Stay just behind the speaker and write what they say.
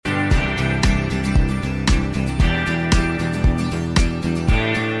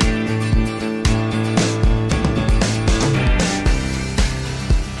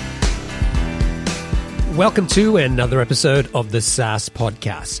Welcome to another episode of the SaaS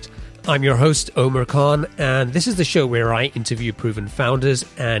Podcast. I'm your host, Omer Khan, and this is the show where I interview proven founders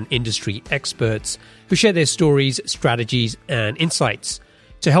and industry experts who share their stories, strategies, and insights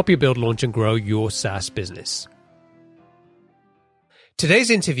to help you build, launch, and grow your SaaS business. Today's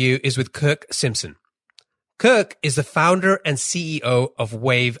interview is with Kirk Simpson. Kirk is the founder and CEO of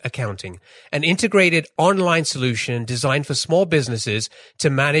Wave Accounting, an integrated online solution designed for small businesses to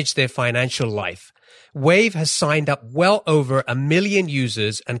manage their financial life. Wave has signed up well over 1 million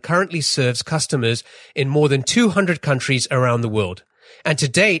users and currently serves customers in more than 200 countries around the world. And to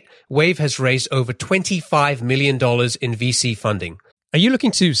date, Wave has raised over $25 million in VC funding. Are you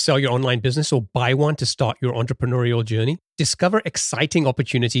looking to sell your online business or buy one to start your entrepreneurial journey? Discover exciting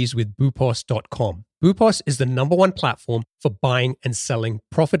opportunities with boopos.com. Boopos is the #1 platform for buying and selling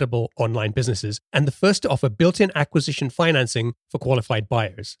profitable online businesses and the first to offer built-in acquisition financing for qualified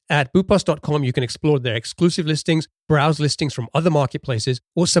buyers. At boopos.com, you can explore their exclusive listings, browse listings from other marketplaces,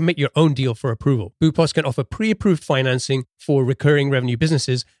 or submit your own deal for approval. Boopos can offer pre-approved financing for recurring revenue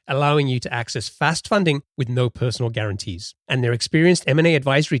businesses, allowing you to access fast funding with no personal guarantees. And their experienced M&A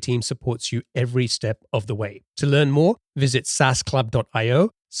advisory team supports you every step of the way. To learn more, visit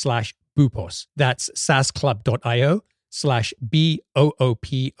saasclub.io/Boopos. That's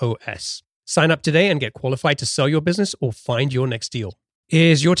saasclub.io/BOOPOS. Sign up today and get qualified to sell your business or find your next deal.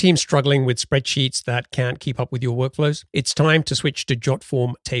 Is your team struggling with spreadsheets that can't keep up with your workflows? It's time to switch to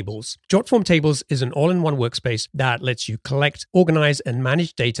JotForm Tables. JotForm Tables is an all-in-one workspace that lets you collect, organize, and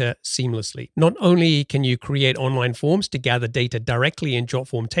manage data seamlessly. Not only can you create online forms to gather data directly in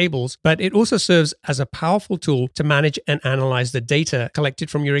JotForm Tables, but it also serves as a powerful tool to manage and analyze the data collected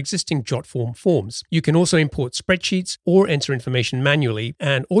from your existing JotForm forms. You can also import spreadsheets or enter information manually,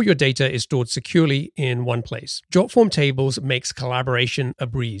 and all your data is stored securely in one place. JotForm Tables makes collaboration a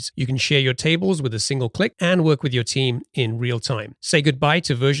breeze. You can share your tables with a single click and work with your team in real time. Say goodbye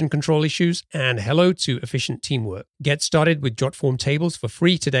to version control issues and hello to efficient teamwork. Get started with JotForm Tables for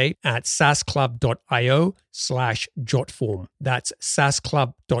free today at saasclub.io/JotForm. That's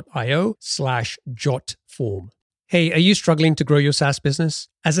saasclub.io/JotForm. Hey, are you struggling to grow your SaaS business?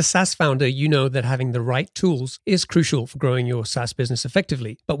 As a SaaS founder, you know that having the right tools is crucial for growing your SaaS business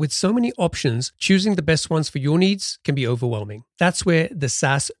effectively. But with so many options, choosing the best ones for your needs can be overwhelming. That's where the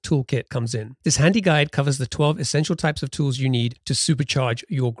SaaS Toolkit comes in. This handy guide covers the 12 essential types of tools you need to supercharge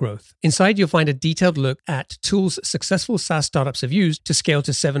your growth. Inside, you'll find a detailed look at tools successful SaaS startups have used to scale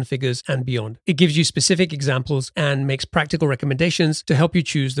to 7 figures and beyond. It gives you specific examples and makes practical recommendations to help you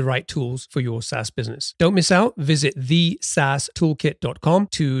choose the right tools for your SaaS business. Don't miss out. Visit thesaastoolkit.com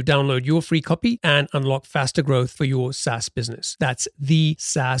to download your free copy and unlock faster growth for your SaaS business. That's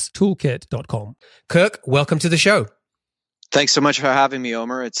thesaastoolkit.com. Kirk, welcome to the show. Thanks so much for having me,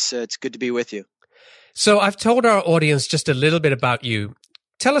 Omer. It's good to be with you. So I've told our audience just a little bit about you.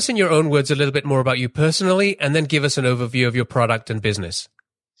 Tell us in your own words a little bit more about you personally, and then give us an overview of your product and business.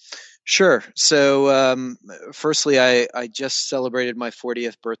 Sure. So firstly, I just celebrated my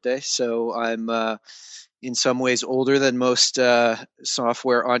 40th birthday. So I'm in some ways older than most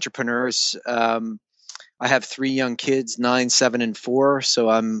software entrepreneurs. I have 3 young kids, 9, 7, and 4. So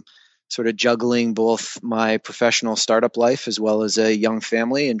I'm sort of juggling both my professional startup life as well as a young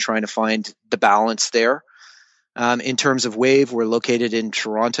family and trying to find the balance there. In terms of Wave, we're located in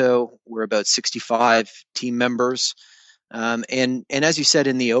Toronto. We're about 65 team members. And as you said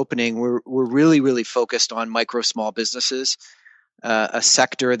in the opening, we're really focused on micro small businesses. A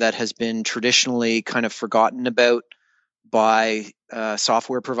sector that has been traditionally kind of forgotten about by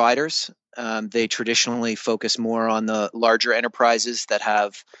software providers. They traditionally focus more on the larger enterprises that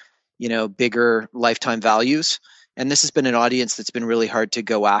have, bigger lifetime values. And this has been an audience that's been really hard to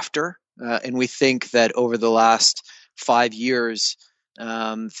go after. And we think that over the last 5 years,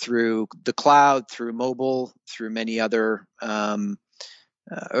 through the cloud, through mobile, through many other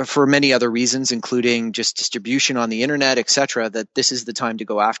for many other reasons, including just distribution on the internet, et cetera, that this is the time to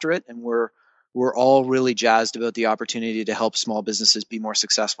go after it. And we're all really jazzed about the opportunity to help small businesses be more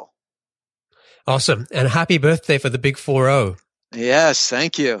successful. Awesome. And happy birthday for the big 4-0. Yes,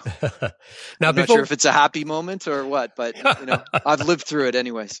 thank you. Now, I'm not sure if it's a happy moment or what, but I've lived through it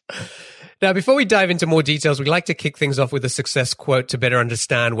anyways. Now, before we dive into more details, we'd like to kick things off with a success quote to better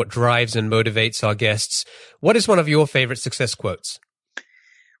understand what drives and motivates our guests. What is one of your favorite success quotes?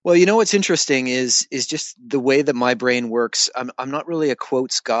 Well, what's interesting is just the way that my brain works. I'm not really a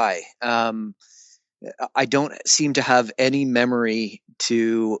quotes guy. I don't seem to have any memory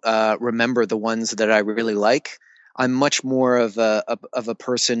to remember the ones that I really like. I'm much more of a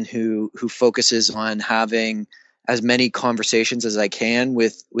person who focuses on having as many conversations as I can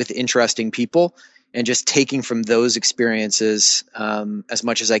with interesting people and just taking from those experiences as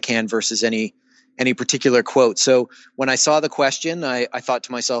much as I can versus any particular quote. So when I saw the question, I thought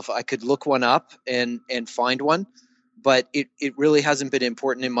to myself, I could look one up and find one, but it really hasn't been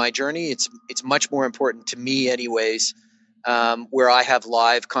important in my journey. It's much more important to me anyways, where I have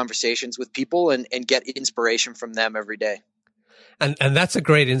live conversations with people and get inspiration from them every day. And that's a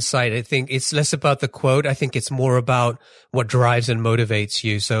great insight. I think it's less about the quote. I think it's more about what drives and motivates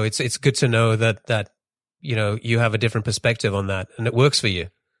you. So it's good to know that you have a different perspective on that and it works for you.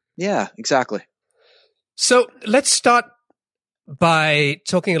 Yeah, exactly. So let's start by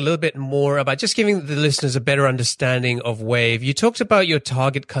talking a little bit more about just giving the listeners a better understanding of Wave. You talked about your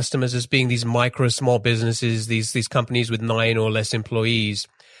target customers as being these micro small businesses, these companies with 9 or less employees.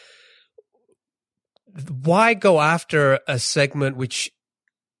 Why go after a segment which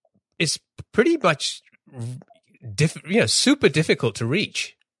is pretty much super difficult to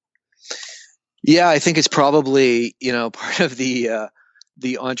reach? Yeah, I think it's probably, part of the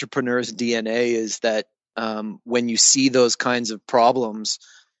entrepreneur's DNA is that when you see those kinds of problems,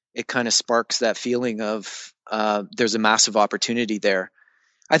 it kind of sparks that feeling of there's a massive opportunity there.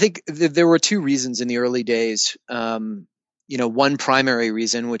 I think there were two reasons in the early days. One primary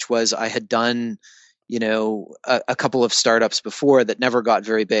reason, which was I had done a couple of startups before that never got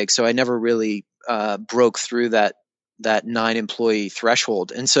very big. So I never really broke through that 9 employee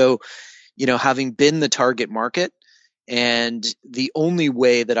threshold. And so, having been the target market, and the only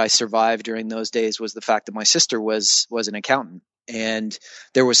way that I survived during those days was the fact that my sister was an accountant. And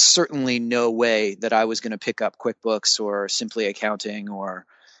there was certainly no way that I was going to pick up QuickBooks or Simply Accounting or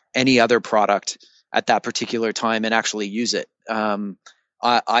any other product at that particular time and actually use it.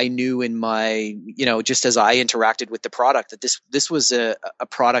 I knew in my, just as I interacted with the product, that this was a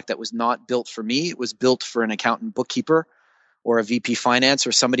product that was not built for me. It was built for an accountant bookkeeper or a VP finance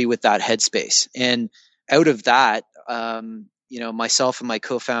or somebody with that headspace. And out of that, myself and my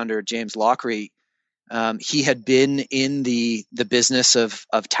co-founder, James Lockery, he had been in the business of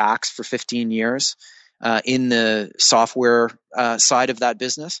tax for 15 years in the software side of that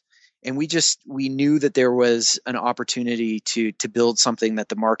business. And we knew that there was an opportunity to build something that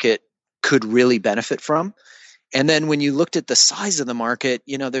the market could really benefit from. And then when you looked at the size of the market,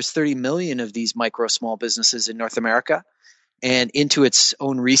 there's 30 million of these micro small businesses in North America. And Intuit's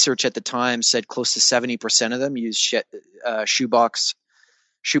own research at the time said close to 70% of them use shoeboxes,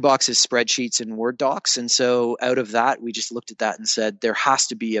 spreadsheets, and Word docs. And so out of that, we just looked at that and said, there has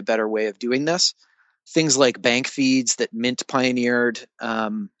to be a better way of doing this. Things like bank feeds that Mint pioneered,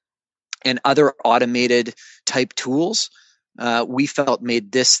 and other automated type tools, we felt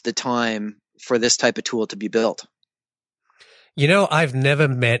made this the time for this type of tool to be built. I've never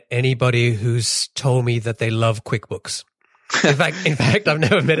met anybody who's told me that they love QuickBooks. In fact, I've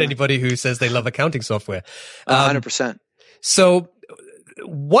never met anybody who says they love accounting software. 100%. So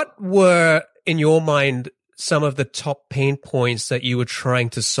what were, in your mind, some of the top pain points that you were trying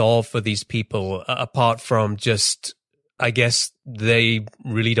to solve for these people, apart from just, I guess, they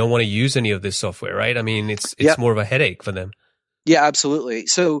really don't want to use any of this software, right? I mean, it's more of a headache for them. Yeah, absolutely.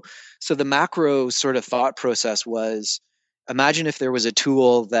 So the macro sort of thought process was, imagine if there was a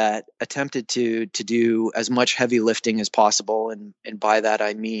tool that attempted to do as much heavy lifting as possible. And by that,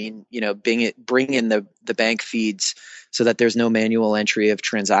 I mean, bring in the bank feeds so that there's no manual entry of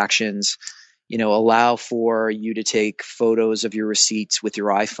transactions, allow for you to take photos of your receipts with your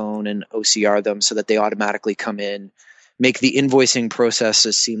iPhone and OCR them so that they automatically come in, make the invoicing process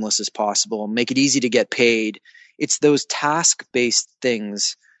as seamless as possible, make it easy to get paid. It's those task-based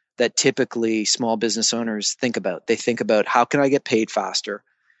things that typically small business owners think about. They think about, how can I get paid faster?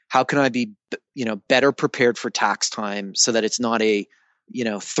 How can I be, better prepared for tax time so that it's not a,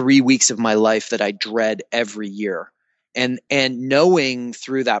 3 weeks of my life that I dread every year. And knowing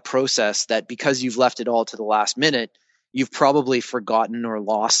through that process that because you've left it all to the last minute, you've probably forgotten or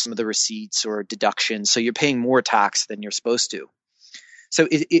lost some of the receipts or deductions. So you're paying more tax than you're supposed to. So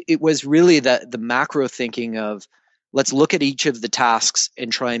it was really the macro thinking of, let's look at each of the tasks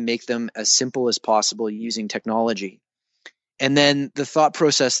and try and make them as simple as possible using technology. And then the thought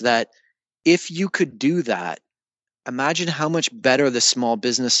process that if you could do that, imagine how much better the small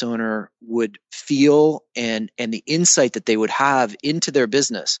business owner would feel and the insight that they would have into their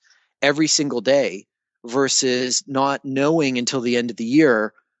business every single day versus not knowing until the end of the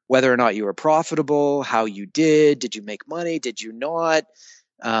year whether or not you were profitable, how you did you make money, did you not?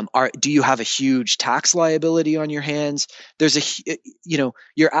 Do you have a huge tax liability on your hands?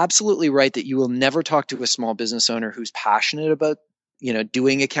 You're absolutely right that you will never talk to a small business owner who's passionate about,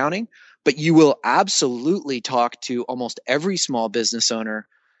 doing accounting, but you will absolutely talk to almost every small business owner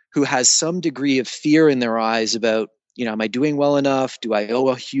who has some degree of fear in their eyes about, am I doing well enough? Do I owe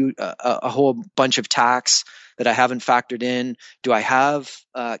a whole bunch of tax that I haven't factored in? Do I have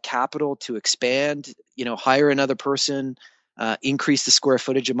capital to expand, hire another person, increase the square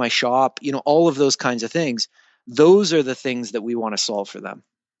footage of my shop, all of those kinds of things. Those are the things that we want to solve for them.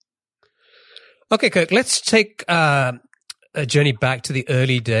 Okay, Kirk, let's take a journey back to the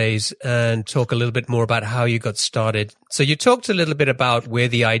early days and talk a little bit more about how you got started. So you talked a little bit about where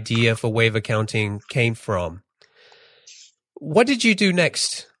the idea for Wave Accounting came from. What did you do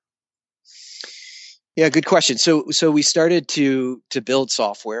next? Yeah, good question. So we started to build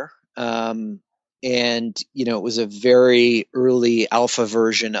software, and it was a very early alpha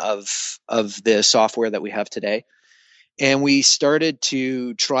version of the software that we have today, and we started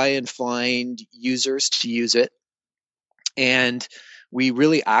to try and find users to use it, and we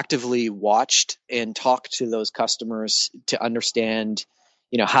really actively watched and talked to those customers to understand,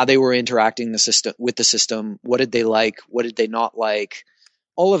 how they were interacting with the system. What did they like? What did they not like?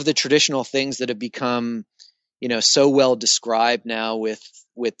 All of the traditional things that have become, so well described now with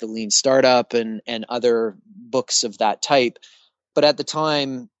the lean startup and other books of that type. But at the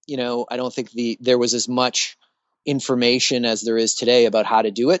time, I don't think there was as much information as there is today about how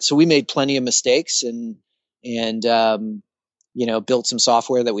to do it. So we made plenty of mistakes and built some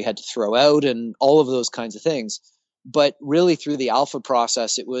software that we had to throw out and all of those kinds of things. But really through the alpha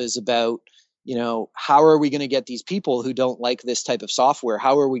process, it was about, how are we going to get these people who don't like this type of software?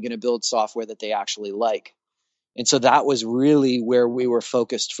 How are we going to build software that they actually like? And so that was really where we were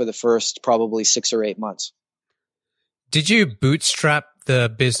focused for the first probably 6 or 8 months. Did you bootstrap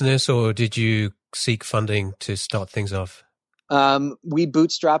the business or did you seek funding to start things off? We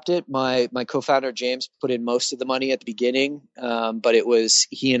bootstrapped it. My co-founder, James, put in most of the money at the beginning, but it was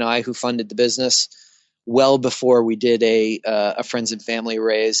he and I who funded the business well before we did a friends and family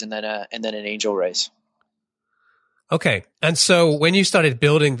raise and then an angel raise. Okay. And so when you started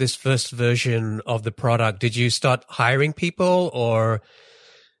building this first version of the product, did you start hiring people or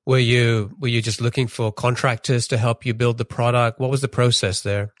were you just looking for contractors to help you build the product? What was the process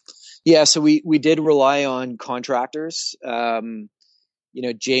there? Yeah, so we did rely on contractors.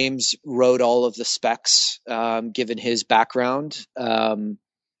 James wrote all of the specs, given his background.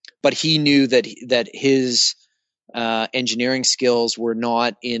 But he knew that his engineering skills were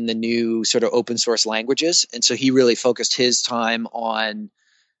not in the new sort of open source languages. And so he really focused his time on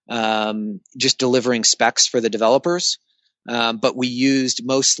just delivering specs for the developers. But we used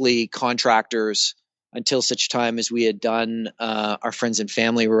mostly contractors until such time as we had done our friends and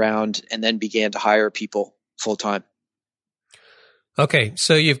family round and then began to hire people full time. Okay,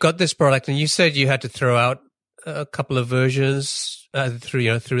 so you've got this product and you said you had to throw out a couple of versions through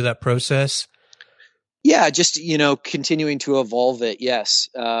that process. Yeah, just continuing to evolve it. Yes,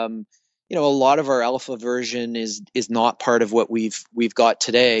 a lot of our alpha version is not part of what we've got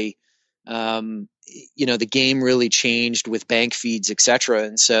today. The game really changed with bank feeds, etc.,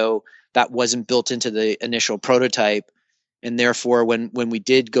 and so that wasn't built into the initial prototype. And therefore, when we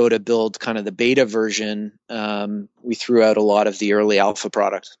did go to build kind of the beta version, we threw out a lot of the early alpha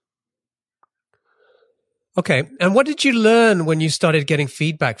product. Okay, and what did you learn when you started getting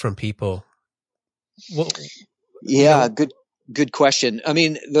feedback from people? Good question. I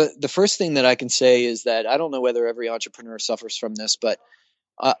mean, the first thing that I can say is that I don't know whether every entrepreneur suffers from this, but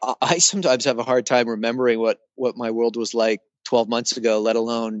I sometimes have a hard time remembering what my world was like 12 months ago, let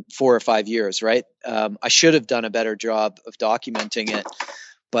alone 4 or 5 years, right? I should have done a better job of documenting it,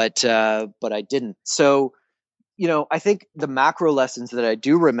 but I didn't. So, I think the macro lessons that I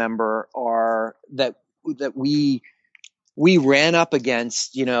do remember are that we ran up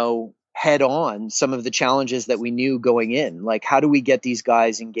against, head on some of the challenges that we knew going in. Like, how do we get these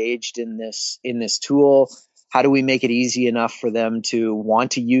guys engaged in this tool? How do we make it easy enough for them to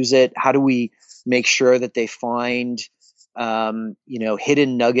want to use it? How do we make sure that they find,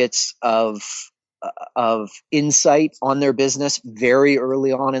 hidden nuggets of insight on their business very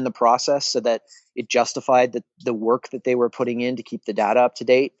early on in the process so that it justified the work that they were putting in to keep the data up to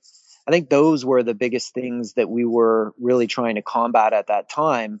date? I think those were the biggest things that we were really trying to combat at that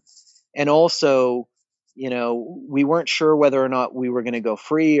time. And also, we weren't sure whether or not we were going to go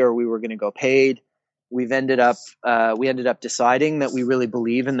free or we were going to go paid. We ended up deciding that we really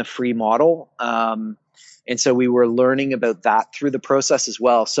believe in the free model. And so we were learning about that through the process as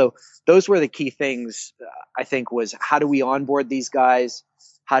well. So those were the key things, I think, was how do we onboard these guys?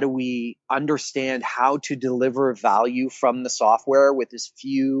 How do we understand how to deliver value from the software with as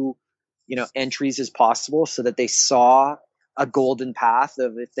few, entries as possible so that they saw a golden path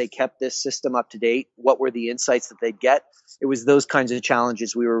of if they kept this system up to date, what were the insights that they'd get? It was those kinds of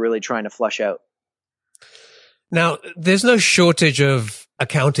challenges we were really trying to flush out. Now, there's no shortage of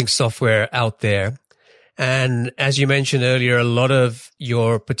accounting software out there. And as you mentioned earlier, a lot of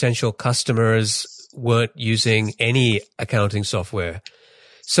your potential customers weren't using any accounting software.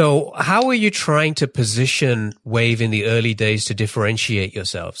 So how are you trying to position Wave in the early days to differentiate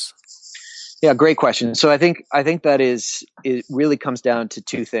yourselves? Yeah, great question. So I think that it really comes down to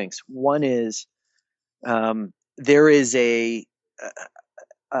two things. One is there is a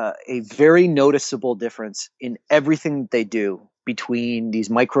very noticeable difference in everything that they do between these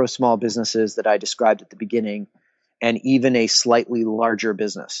micro small businesses that I described at the beginning and even a slightly larger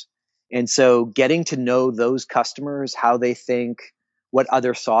business. And so getting to know those customers, how they think, what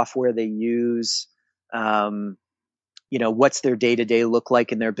other software they use, what's their day-to-day look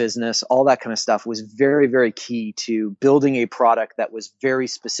like in their business, all that kind of stuff was very, very key to building a product that was very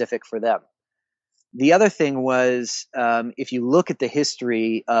specific for them. The other thing was, if you look at the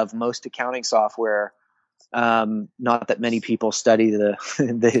history of most accounting software, not that many people study the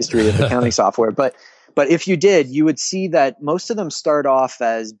the history of accounting software, but if you did, you would see that most of them start off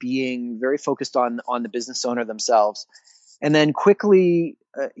as being very focused on the business owner themselves, and then quickly,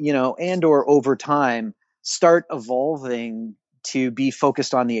 and or over time, start evolving to be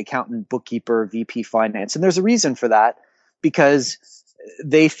focused on the accountant, bookkeeper, VP finance. And there's a reason for that, because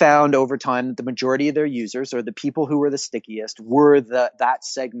they found over time that the majority of their users, or the people who were the stickiest, were that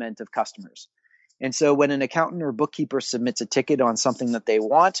segment of customers. And so when an accountant or bookkeeper submits a ticket on something that they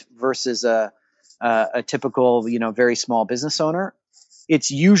want versus a typical, very small business owner,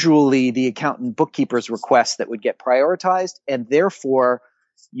 it's usually the accountant bookkeeper's request that would get prioritized. And therefore,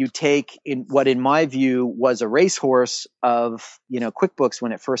 you take in what, in my view, was a racehorse of, QuickBooks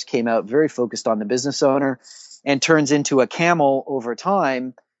when it first came out, very focused on the business owner, and turns into a camel over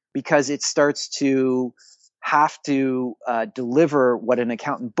time because it starts to have to deliver what an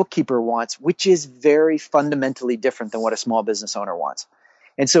accountant bookkeeper wants, which is very fundamentally different than what a small business owner wants.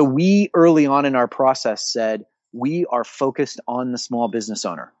 And so we early on in our process said, we are focused on the small business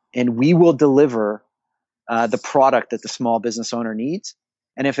owner, and we will deliver the product that the small business owner needs.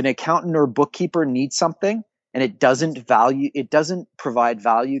 And if an accountant or bookkeeper needs something and it doesn't provide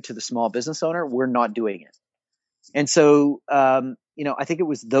value to the small business owner, we're not doing it. And so, I think it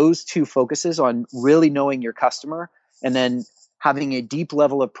was those two focuses on really knowing your customer and then having a deep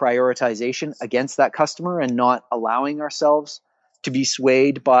level of prioritization against that customer and not allowing ourselves to be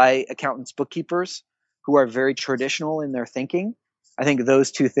swayed by accountants, bookkeepers who are very traditional in their thinking. I think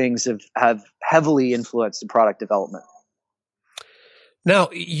those two things have heavily influenced the product development. Now,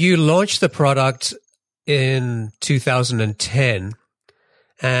 you launched the product in 2010.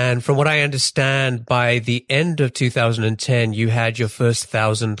 And from what I understand, by the end of 2010, you had your first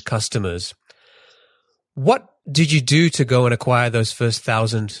 1,000 customers. What did you do to go and acquire those first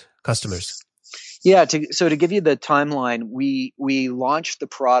 1,000 customers? Yeah, so to give you the timeline, we launched the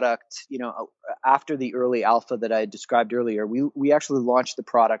product, after the early alpha that I described earlier. We actually launched the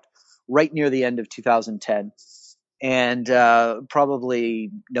product right near the end of 2010, and probably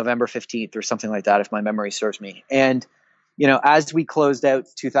November 15th or something like that, if my memory serves me. And as we closed out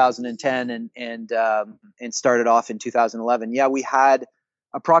 2010 and started off in 2011, we had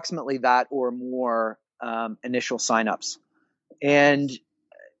approximately that or more initial signups. And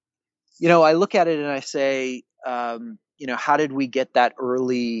I look at it and I say, how did we get that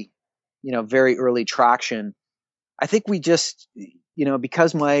early, very early traction? I think we just,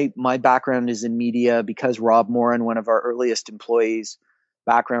 because my background is in media, because Rob Moran, one of our earliest employees,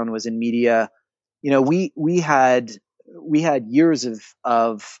 background was in media, we had years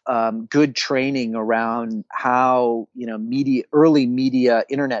of good training around how, early media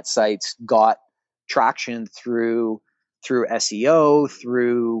internet sites got traction through SEO,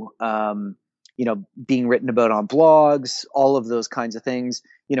 through, being written about on blogs, all of those kinds of things.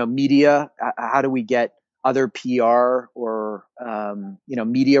 Media, how do we get other PR or,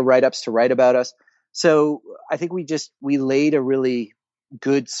 media write-ups to write about us? So I think we laid a really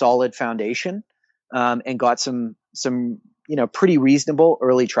good, solid foundation, and got some, pretty reasonable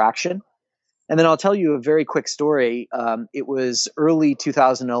early traction. And then I'll tell you a very quick story. It was early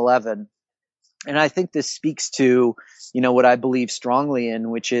 2011. And I think this speaks to, what I believe strongly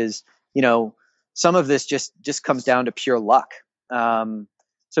in, which is, some of this just comes down to pure luck.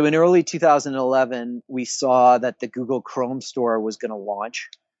 So in early 2011, we saw that the Google Chrome store was going to launch.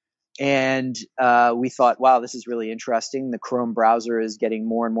 And we thought, wow, this is really interesting. The Chrome browser is getting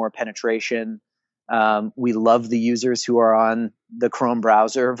more and more penetration. We love the users who are on the Chrome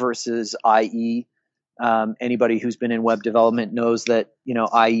browser versus IE. Anybody who's been in web development knows that,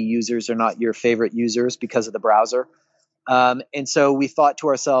 IE users are not your favorite users because of the browser. And so we thought to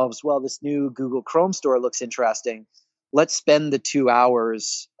ourselves, well, this new Google Chrome store looks interesting. Let's spend the 2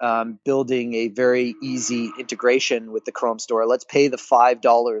 hours building a very easy integration with the Chrome store. Let's pay the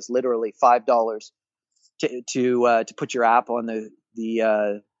 $5, literally $5, to put your app on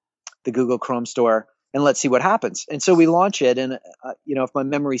the Google Chrome store, and let's see what happens. And so we launch it, and if my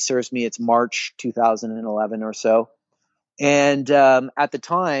memory serves me, it's March 2011 or so. And at the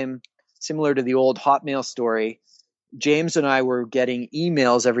time, similar to the old Hotmail story, James and I were getting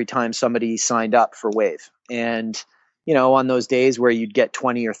emails every time somebody signed up for Wave. And, on those days where you'd get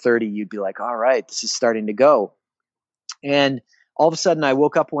 20 or 30, you'd be like, all right, this is starting to go. And all of a sudden I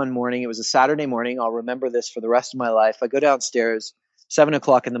woke up one morning. It was a Saturday morning. I'll remember this for the rest of my life. I go downstairs,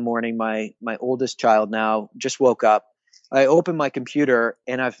 7:00 in the morning. My oldest child now just woke up. I open my computer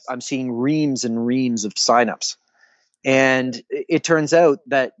and I'm seeing reams and reams of signups. And it turns out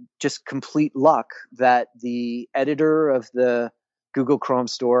that just complete luck that the editor of the Google Chrome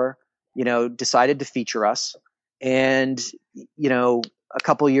store, decided to feature us. And, a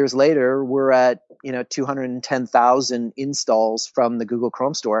couple of years later, we're at, 210,000 installs from the Google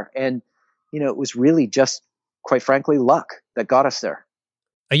Chrome store. And, it was really just, quite frankly, luck that got us there.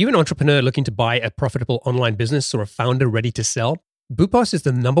 Are you an entrepreneur looking to buy a profitable online business or a founder ready to sell? Boopos is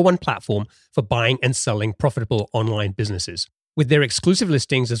the #1 platform for buying and selling profitable online businesses. With their exclusive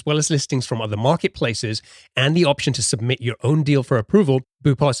listings, as well as listings from other marketplaces, and the option to submit your own deal for approval,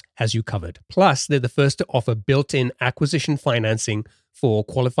 Boopos has you covered. Plus, they're the first to offer built-in acquisition financing for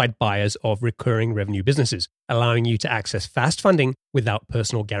qualified buyers of recurring revenue businesses, allowing you to access fast funding without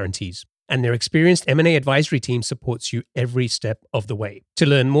personal guarantees. And their experienced M&A advisory team supports you every step of the way. To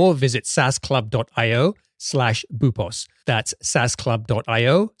learn more, visit saasclub.io/Boopos. That's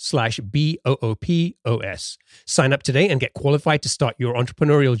saasclub.io/BOOPOS. Sign up today and get qualified to start your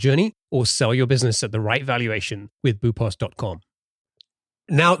entrepreneurial journey or sell your business at the right valuation with Boopos.com.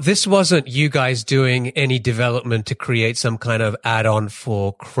 Now, this wasn't you guys doing any development to create some kind of add-on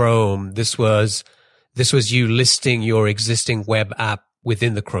for Chrome. This was you listing your existing web app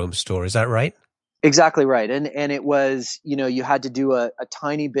within the Chrome store. Is that right? Exactly right. And it was, you had to do a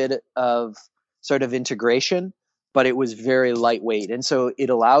tiny bit of sort of integration, but it was very lightweight. And so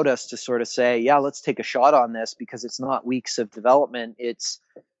it allowed us to sort of say, yeah, let's take a shot on this because it's not weeks of development. It's,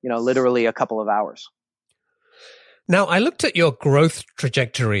 literally a couple of hours. Now, I looked at your growth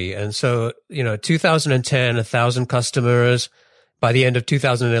trajectory. And so, 2010, 1,000 customers. By the end of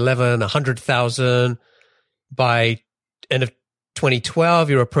 2011, 100,000. By end of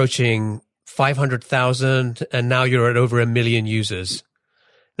 2012, you're approaching 500,000, and now you're at over 1 million users.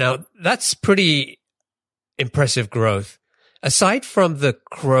 Now, that's pretty impressive growth. Aside from the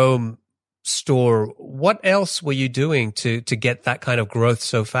Chrome store, what else were you doing to get that kind of growth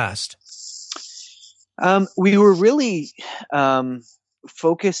so fast? We were really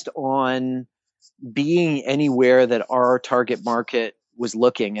focused on being anywhere that our target market was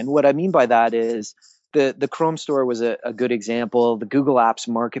looking. And what I mean by that is the Chrome store was a good example. The Google Apps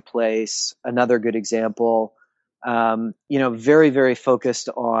Marketplace, another good example. Very, very focused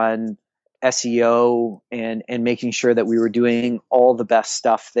on SEO and making sure that we were doing all the best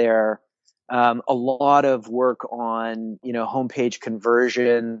stuff there. A lot of work on, homepage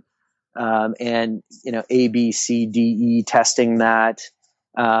conversion, and, A, B, C, D, E testing that.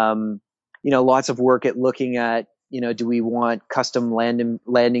 Lots of work at looking at, do we want custom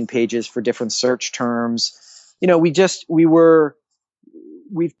landing pages for different search terms? We've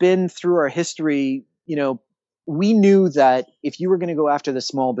been through our history, we knew that if you were going to go after the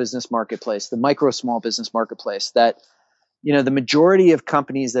small business marketplace, the micro small business marketplace, that, the majority of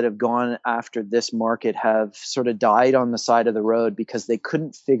companies that have gone after this market have sort of died on the side of the road because they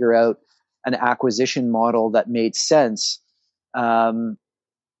couldn't figure out an acquisition model that made sense. And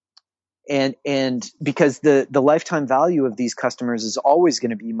because the lifetime value of these customers is always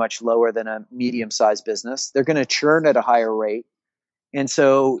going to be much lower than a medium-sized business. They're going to churn at a higher rate. And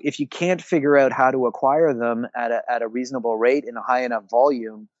so if you can't figure out how to acquire them at a reasonable rate in a high enough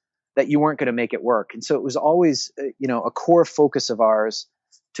volume, that you weren't going to make it work. And so it was always, a core focus of ours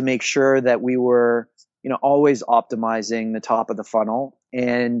to make sure that we were, always optimizing the top of the funnel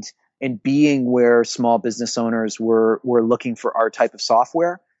and being where small business owners were looking for our type of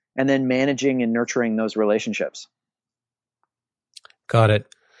software, and then managing and nurturing those relationships. Got it.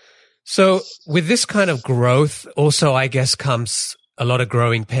 So with this kind of growth, also, I guess, comes a lot of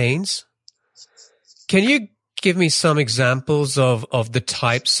growing pains. Can you give me some examples of the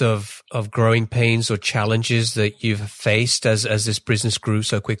types of growing pains or challenges that you've faced as this business grew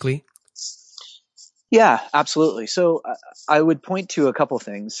so quickly? Yeah, absolutely. So I would point to a couple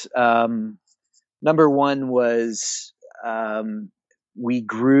things. Number one was um, we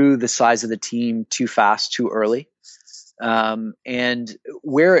grew the size of the team too fast, too early. And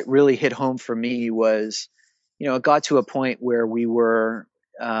where it really hit home for me was, it got to a point where we were,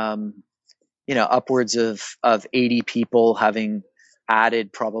 um, upwards of 80 people, having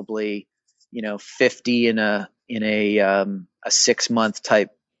added probably, 50 in a 6 month type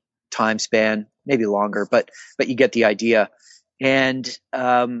time span, maybe longer, but you get the idea. And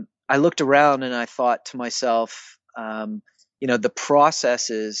I looked around and I thought to myself, the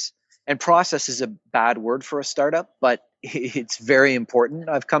processes, and process is a bad word for a startup, but it's very important.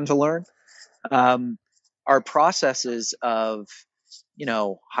 I've come to learn um, our processes of,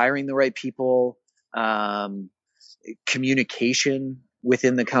 hiring the right people, um, communication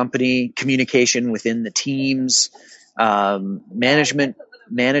within the company, communication within the teams, management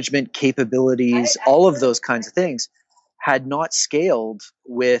capabilities, all of those kinds of things had not scaled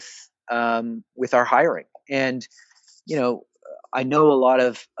with our hiring. And you know, I know a lot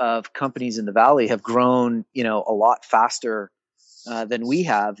of companies in the valley have grown, a lot faster than we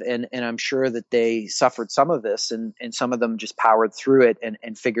have, and I'm sure that they suffered some of this, and some of them just powered through it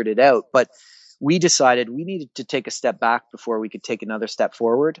and figured it out. But we decided we needed to take a step back before we could take another step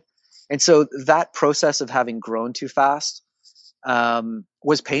forward, and so that process of having grown too fast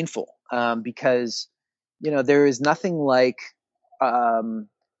was painful because there is nothing like um,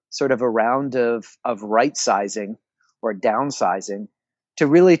 sort of a round of right sizing or downsizing to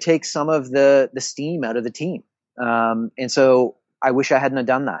really take some of the steam out of the team. And so I wish I hadn't have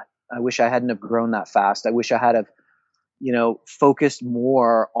done that. I wish I hadn't have grown that fast. I wish I had have, focused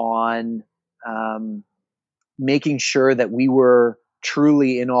more on making sure that we were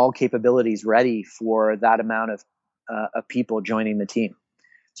truly in all capabilities ready for that amount of people joining the team.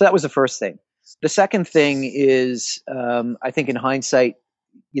 So that was the first thing. The second thing is, I think in hindsight,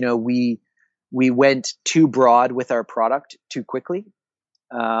 we went too broad with our product too quickly,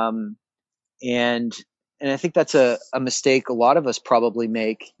 um, and I think that's a mistake a lot of us probably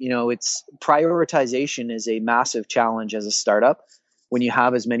make. It's prioritization is a massive challenge as a startup when you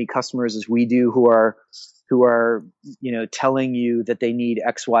have as many customers as we do who are telling you that they need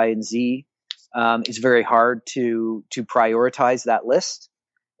X, Y, and Z. It's very hard to prioritize that list.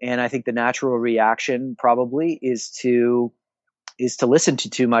 And I think the natural reaction probably is to listen to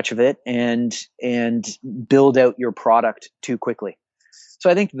too much of it and build out your product too quickly. So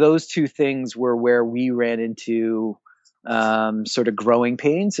I think those two things were where we ran into sort of growing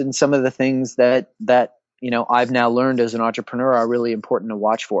pains, and some of the things that I've now learned as an entrepreneur are really important to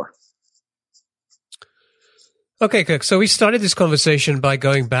watch for. Okay, Kirk. So we started this conversation by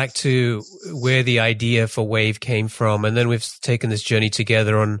going back to where the idea for Wave came from, and then we've taken this journey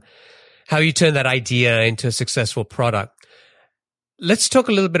together on how you turn that idea into a successful product. Let's talk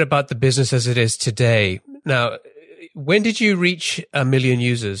a little bit about the business as it is today. Now, when did you reach 1 million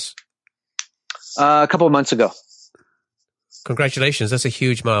users? A couple of months ago. Congratulations. That's a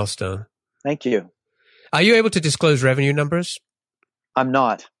huge milestone. Thank you. Are you able to disclose revenue numbers? I'm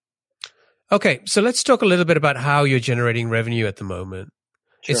not. Okay, so let's talk a little bit about how you're generating revenue at the moment.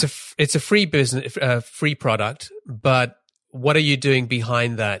 Sure. It's a free business, free product, but what are you doing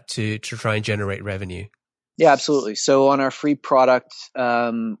behind that to try and generate revenue? Yeah, absolutely. So on our free product,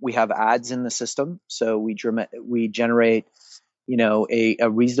 we have ads in the system. So we generate, a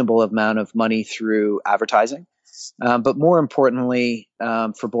reasonable amount of money through advertising. But more importantly,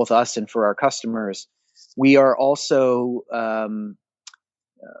 for both us and for our customers, we are also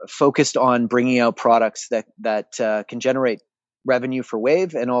focused on bringing out products that can generate revenue for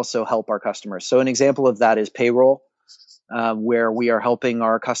Wave and also help our customers. So an example of that is payroll, where we are helping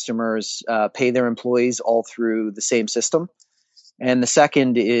our customers pay their employees all through the same system. And the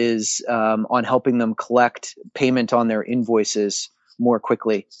second is on helping them collect payment on their invoices more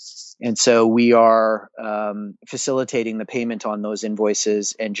quickly. And so we are facilitating the payment on those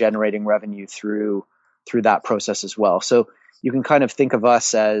invoices and generating revenue through that process as well. So you can kind of think of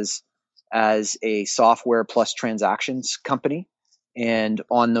us as a software plus transactions company, and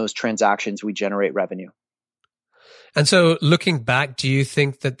on those transactions we generate revenue. And so looking back, do you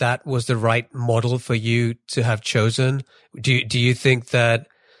think that that was the right model for you to have chosen? Do you think that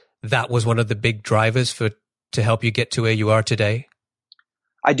that was one of the big drivers to help you get to where you are today?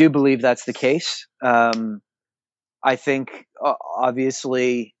 I do believe that's the case. I think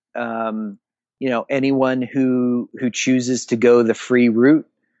obviously, anyone who chooses to go the free route,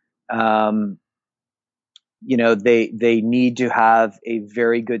 they need to have a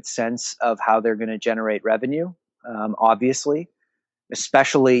very good sense of how they're going to generate revenue. Obviously,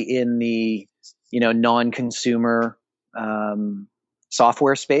 especially in the non-consumer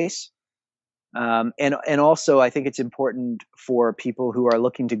software space. And also, I think it's important for people who are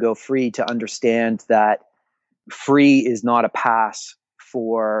looking to go free to understand that free is not a pass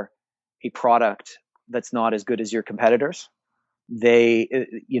for a product that's not as good as your competitors.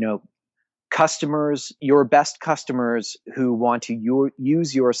 Customers, your best customers who want to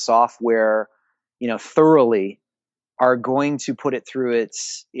use your software, thoroughly, are going to put it through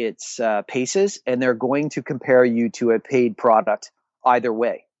its paces, and they're going to compare you to a paid product either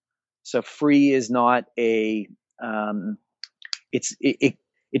way. So free is not it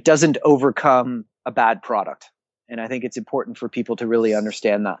doesn't overcome a bad product. And I think it's important for people to really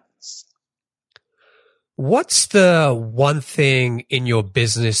understand that. What's the one thing in your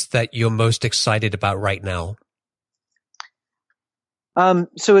business that you're most excited about right now?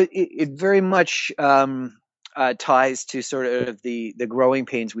 So it very much ties to sort of the growing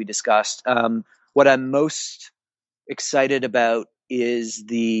pains we discussed. What I'm most excited about is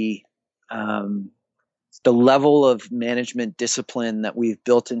the level of management discipline that we've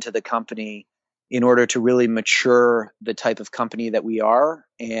built into the company in order to really mature the type of company that we are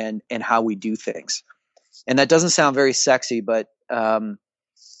and how we do things. And that doesn't sound very sexy, but I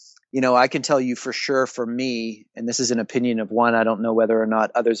can tell you for sure, for me, and this is an opinion of one, I don't know whether or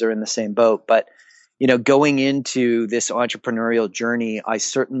not others are in the same boat, but going into this entrepreneurial journey, I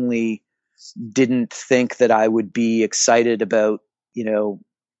certainly didn't think that I would be excited about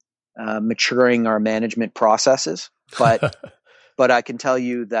maturing our management processes, but I can tell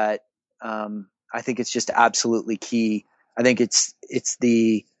you that I think it's just absolutely key. I think it's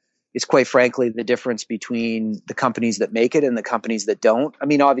quite frankly the difference between the companies that make it and the companies that don't. I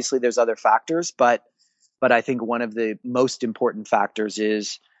mean, obviously there's other factors, but I think one of the most important factors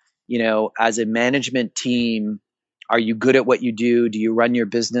is, as a management team, are you good at what you do? Do you run your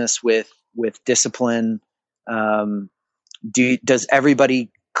business with discipline? Does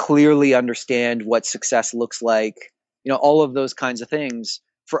everybody clearly understand what success looks like? All of those kinds of things.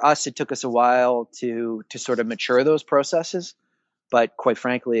 For us, it took us a while to sort of mature those processes. But quite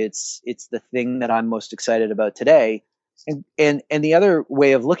frankly, it's the thing that I'm most excited about today. And the other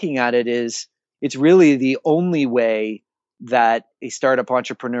way of looking at it is it's really the only way that a startup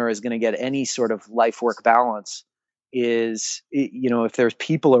entrepreneur is going to get any sort of life-work balance is, if there's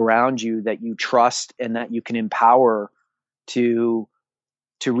people around you that you trust and that you can empower to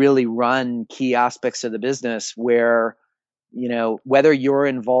really run key aspects of the business where, whether you're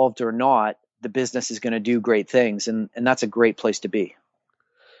involved or not, the business is going to do great things. And that's a great place to be.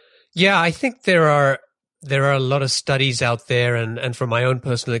 Yeah, I think there are a lot of studies out there, and from my own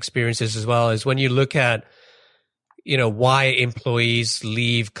personal experiences as well, is when you look at, why employees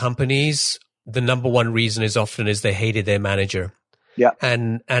leave companies, the number one reason is they hated their manager. Yeah.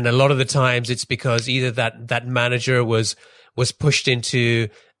 And a lot of the times it's because either that manager was pushed into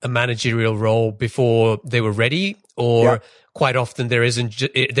a managerial role before they were ready, or quite often there isn't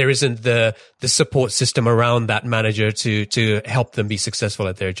the support system around that manager to help them be successful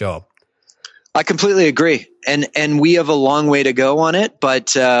at their job. I completely agree. And we have a long way to go on it,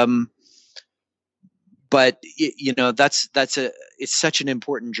 but it's such an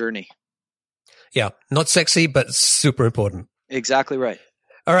important journey. Yeah. Not sexy, but super important. Exactly right.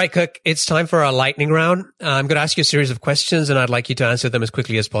 All right, Kirk, it's time for our lightning round. I'm going to ask you a series of questions, and I'd like you to answer them as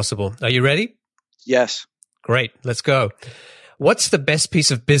quickly as possible. Are you ready? Yes. Great. Let's go. What's the best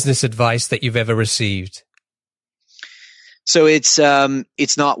piece of business advice that you've ever received? So it's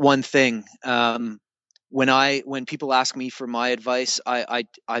not one thing. When people ask me for my advice, I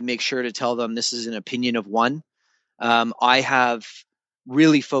make sure to tell them this is an opinion of one. I have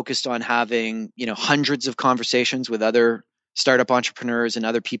really focused on having, hundreds of conversations with other startup entrepreneurs and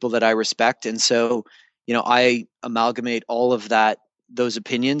other people that I respect. And so, I amalgamate all of those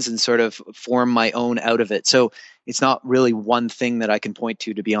opinions and sort of form my own out of it. So it's not really one thing that I can point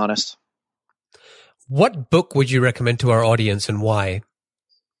to be honest. What book would you recommend to our audience, and why?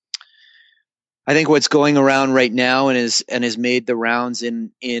 I think what's going around right now and has made the rounds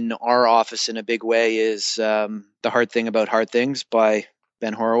in our office in a big way is The Hard Thing About Hard Things by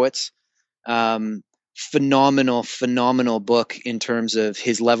Ben Horowitz. Phenomenal book in terms of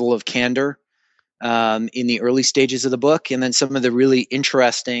his level of candor in the early stages of the book, and then some of the really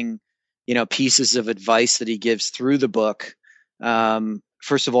interesting, pieces of advice that he gives through the book.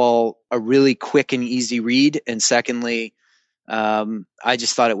 First of all, a really quick and easy read, and secondly, I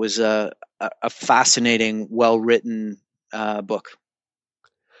just thought it was a fascinating, well-written book.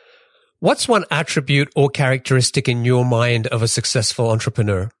 What's one attribute or characteristic in your mind of a successful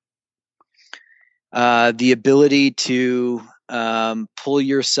entrepreneur? The ability to pull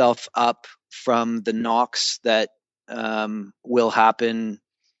yourself up from the knocks that will happen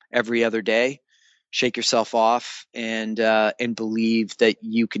every other day. Shake yourself off and believe that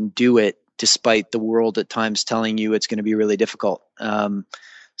you can do it despite the world at times telling you it's going to be really difficult.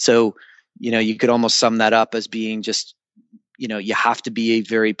 So, you could almost sum that up as being just, you have to be a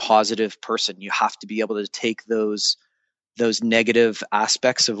very positive person. You have to be able to take those negative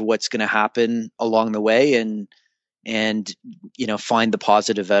aspects of what's going to happen along the way and find the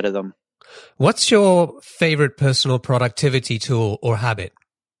positive out of them. What's your favorite personal productivity tool or habit?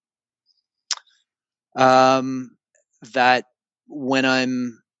 That when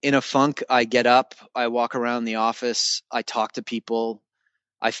I'm in a funk, I get up, I walk around the office, I talk to people,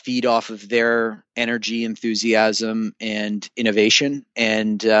 I feed off of their energy, enthusiasm, and innovation,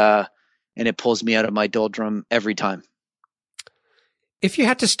 and it pulls me out of my doldrum every time. If you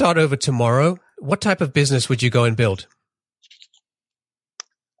had to start over tomorrow, what type of business would you go and build?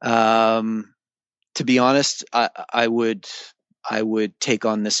 To be honest, I would take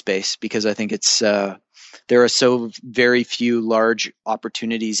on this space because I think it's there are so very few large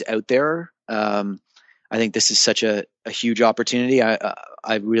opportunities out there. I think this is such a huge opportunity. I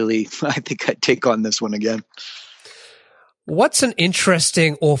think I'd take on this one again. What's an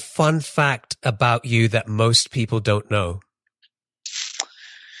interesting or fun fact about you that most people don't know?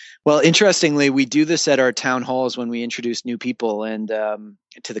 Well, interestingly, we do this at our town halls when we introduce new people and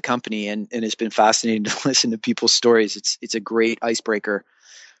to the company, and it's been fascinating to listen to people's stories. It's a great icebreaker.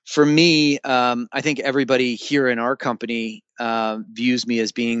 For me, I think everybody here in our company views me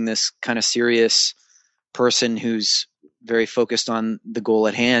as being this kind of serious person who's very focused on the goal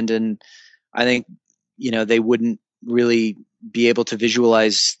at hand, and I think they wouldn't really be able to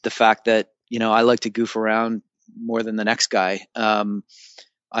visualize the fact that I like to goof around more than the next guy.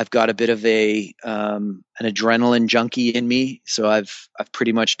 I've got a bit of an adrenaline junkie in me, so I've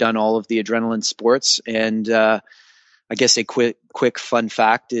pretty much done all of the adrenaline sports. And I guess a quick fun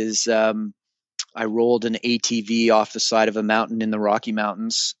fact is I rolled an ATV off the side of a mountain in the Rocky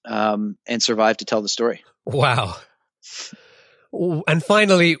Mountains and survived to tell the story. Wow! And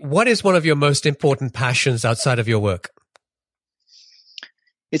finally, what is one of your most important passions outside of your work?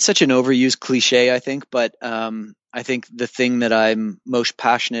 It's such an overused cliche, I think, but I think the thing that I'm most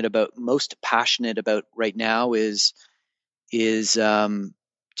passionate about right now is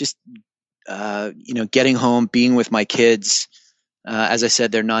just getting home, being with my kids. As I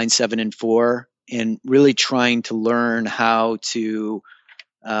said, they're 9, 7, and 4, and really trying to learn how to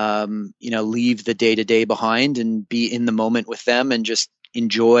leave the day-to-day behind and be in the moment with them and just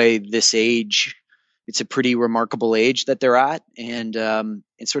enjoy this age. It's a pretty remarkable age that they're at, and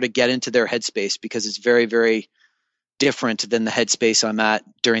sort of get into their headspace, because it's very, very different than the headspace I'm at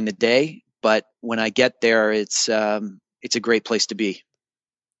during the day. But when I get there, it's a great place to be.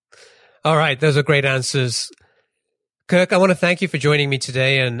 All right. Those are great answers. Kirk, I want to thank you for joining me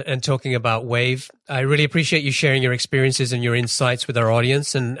today and talking about Wave. I really appreciate you sharing your experiences and your insights with our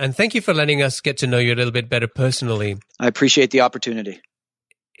audience. And thank you for letting us get to know you a little bit better personally. I appreciate the opportunity.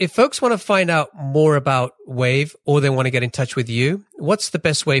 If folks want to find out more about Wave or they want to get in touch with you, what's the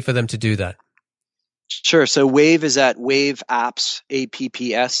best way for them to do that? Sure. So Wave is at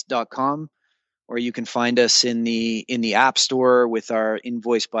waveapps.com, or you can find us in the App Store with our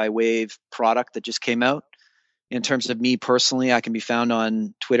Invoice by Wave product that just came out. In terms of me personally, I can be found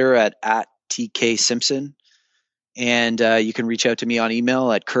on Twitter at TK Simpson. And you can reach out to me on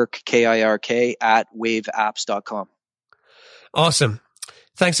email at Kirk, Kirk, at waveapps.com. Awesome.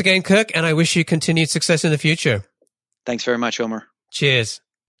 Thanks again, Kirk, and I wish you continued success in the future. Thanks very much, Omer. Cheers.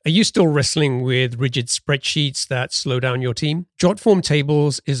 Are you still wrestling with rigid spreadsheets that slow down your team? Jotform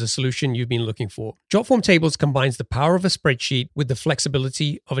Tables is a solution you've been looking for. Jotform Tables combines the power of a spreadsheet with the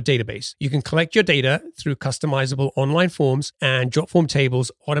flexibility of a database. You can collect your data through customizable online forms, and Jotform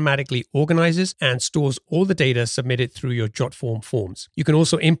Tables automatically organizes and stores all the data submitted through your Jotform forms. You can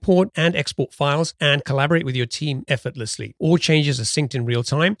also import and export files and collaborate with your team effortlessly. All changes are synced in real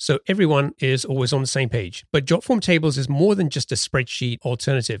time, so everyone is always on the same page. But Jotform Tables is more than just a spreadsheet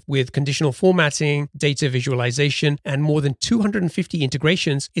alternative. With conditional formatting, data visualization, and more than 250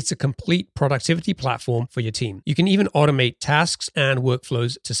 integrations, it's a complete productivity platform for your team. You can even automate tasks and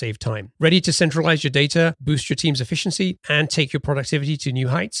workflows to save time. Ready to centralize your data, boost your team's efficiency, and take your productivity to new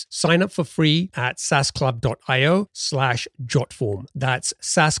heights? Sign up for free at saasclub.io/jotform. That's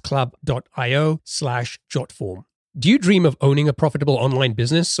saasclub.io/jotform. Do you dream of owning a profitable online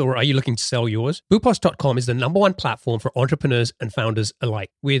business, or are you looking to sell yours? Boopos.com is the #1 platform for entrepreneurs and founders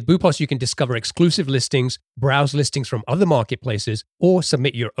alike. With Boopos, you can discover exclusive listings, browse listings from other marketplaces, or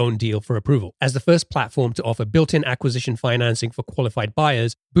submit your own deal for approval. As the first platform to offer built-in acquisition financing for qualified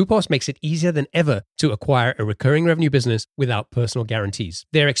buyers, Boopos makes it easier than ever to acquire a recurring revenue business without personal guarantees.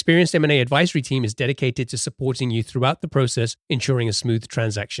 Their experienced M&A advisory team is dedicated to supporting you throughout the process, ensuring a smooth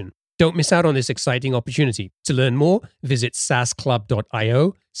transaction. Don't miss out on this exciting opportunity. To learn more, visit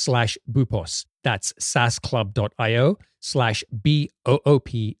saasclub.io/Boopos. That's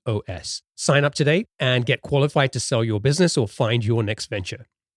saasclub.io/BOOPOS. Sign up today and get qualified to sell your business or find your next venture.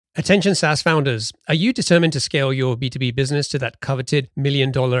 Attention SaaS founders, are you determined to scale your B2B business to that coveted $1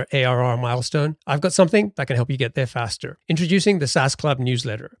 million ARR milestone? I've got something that can help you get there faster. Introducing the SaaS Club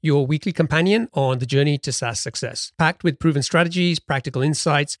newsletter, your weekly companion on the journey to SaaS success. Packed with proven strategies, practical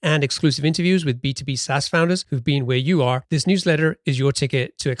insights, and exclusive interviews with B2B SaaS founders who've been where you are, this newsletter is your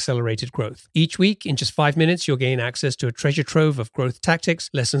ticket to accelerated growth. Each week, in just 5 minutes, you'll gain access to a treasure trove of growth tactics,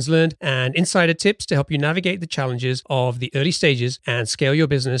 lessons learned, and insider tips to help you navigate the challenges of the early stages and scale your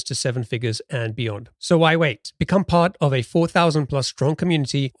business to 7 figures and beyond. So why wait? Become part of a 4,000 plus strong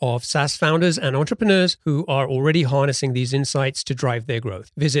community of SaaS founders and entrepreneurs who are already harnessing these insights to drive their growth.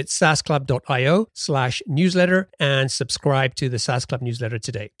 Visit saasclub.io/newsletter and subscribe to the SaaS Club newsletter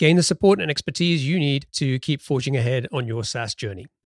today. Gain the support and expertise you need to keep forging ahead on your SaaS journey.